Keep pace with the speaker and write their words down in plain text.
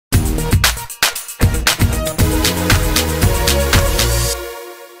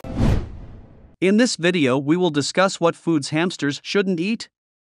In this video we will discuss what foods hamsters shouldn't eat.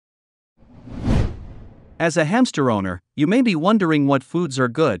 As a hamster owner, you may be wondering what foods are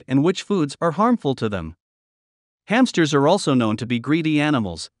good and which foods are harmful to them. Hamsters are also known to be greedy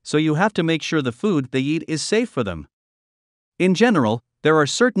animals, so you have to make sure the food they eat is safe for them. In general, there are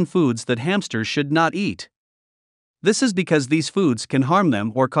certain foods that hamsters should not eat. This is because these foods can harm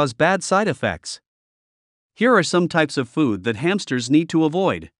them or cause bad side effects. Here are some types of food that hamsters need to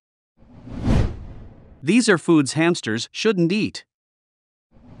avoid. These are foods hamsters shouldn't eat.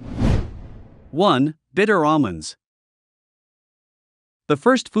 1. Bitter almonds. The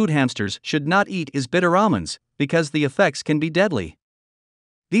first food hamsters should not eat is bitter almonds, because the effects can be deadly.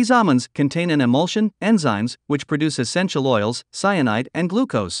 These almonds contain an emulsion, enzymes, which produce essential oils, cyanide, and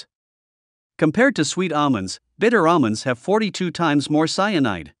glucose. Compared to sweet almonds, bitter almonds have 42 times more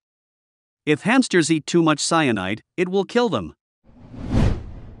cyanide. If hamsters eat too much cyanide, it will kill them.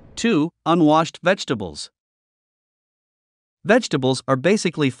 2. Unwashed vegetables. Vegetables are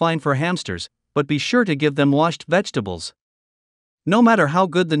basically fine for hamsters, but be sure to give them washed vegetables. No matter how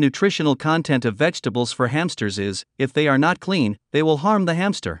good the nutritional content of vegetables for hamsters is, if they are not clean, they will harm the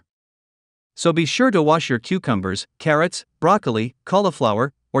hamster. So be sure to wash your cucumbers, carrots, broccoli,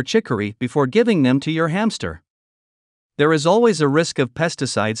 cauliflower, or chicory before giving them to your hamster. There is always a risk of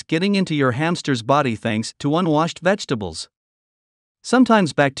pesticides getting into your hamster's body thanks to unwashed vegetables.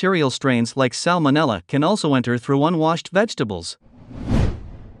 Sometimes bacterial strains like salmonella can also enter through unwashed vegetables.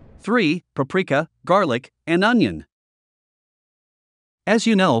 3. Paprika, garlic, and onion. As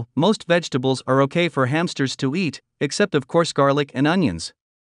you know, most vegetables are okay for hamsters to eat, except of course garlic and onions.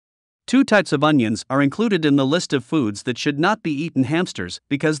 Two types of onions are included in the list of foods that should not be eaten hamsters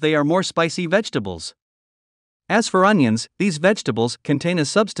because they are more spicy vegetables. As for onions, these vegetables contain a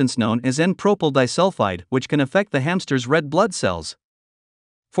substance known as N-propyl disulfide which can affect the hamster's red blood cells.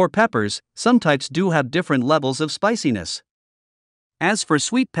 For peppers, some types do have different levels of spiciness. As for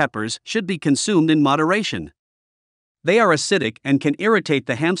sweet peppers, should be consumed in moderation. They are acidic and can irritate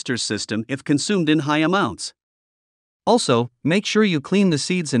the hamster's system if consumed in high amounts. Also, make sure you clean the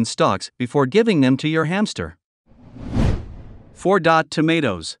seeds and stalks before giving them to your hamster. 4.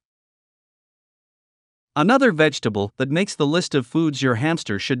 Tomatoes. Another vegetable that makes the list of foods your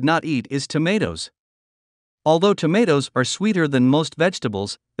hamster should not eat is tomatoes. Although tomatoes are sweeter than most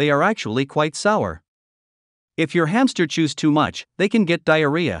vegetables, they are actually quite sour. If your hamster chews too much, they can get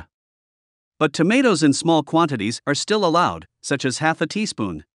diarrhea. But tomatoes in small quantities are still allowed, such as half a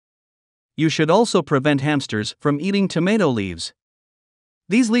teaspoon. You should also prevent hamsters from eating tomato leaves.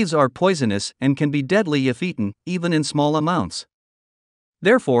 These leaves are poisonous and can be deadly if eaten, even in small amounts.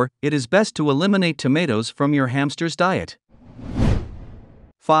 Therefore, it is best to eliminate tomatoes from your hamster's diet.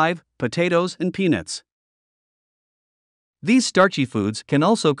 5. Potatoes and peanuts. These starchy foods can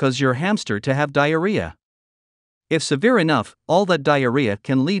also cause your hamster to have diarrhea. If severe enough, all that diarrhea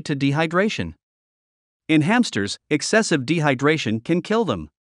can lead to dehydration. In hamsters, excessive dehydration can kill them.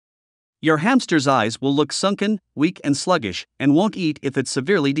 Your hamster's eyes will look sunken, weak, and sluggish, and won't eat if it's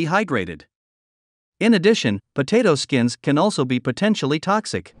severely dehydrated. In addition, potato skins can also be potentially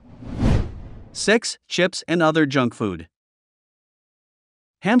toxic. 6. Chips and other junk food.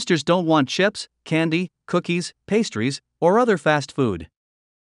 Hamsters don't want chips, candy, cookies, pastries, or other fast food.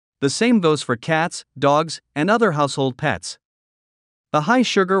 The same goes for cats, dogs, and other household pets. The high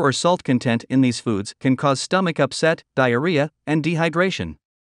sugar or salt content in these foods can cause stomach upset, diarrhea, and dehydration.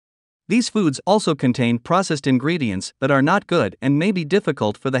 These foods also contain processed ingredients that are not good and may be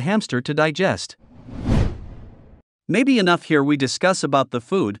difficult for the hamster to digest. Maybe enough here we discuss about the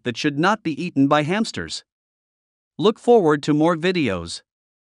food that should not be eaten by hamsters. Look forward to more videos.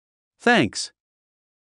 Thanks.